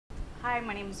Hi,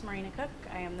 my name is Marina Cook.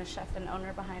 I am the chef and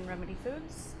owner behind Remedy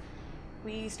Foods.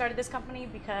 We started this company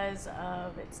because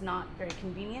of it's not very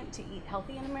convenient to eat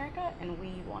healthy in America, and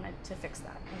we wanted to fix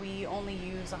that. We only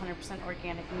use 100%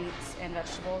 organic meats and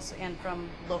vegetables and from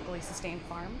locally sustained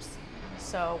farms.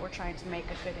 So we're trying to make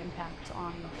a good impact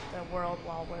on the world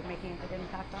while we're making a good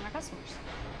impact on our customers.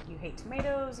 You hate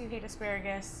tomatoes, you hate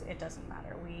asparagus, it doesn't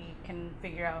matter. We can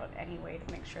figure out any way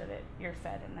to make sure that you're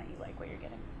fed and that you like what you're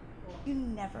getting. You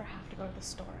never have to go to the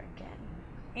store again.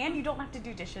 And you don't have to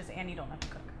do dishes, and you don't have to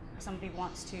cook. If somebody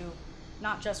wants to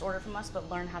not just order from us, but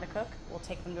learn how to cook, we'll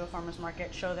take them to a farmer's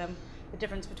market, show them the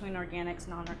difference between organics,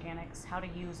 non-organics, how to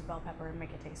use a bell pepper and make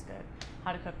it taste good,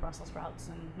 how to cook Brussels sprouts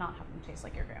and not have them taste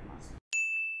like your grandma's.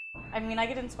 I mean, I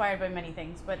get inspired by many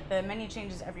things, but the menu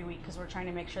changes every week because we're trying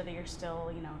to make sure that you're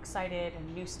still, excited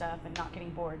and new stuff and not getting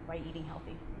bored by eating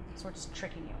healthy. So we're just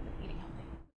tricking you into eating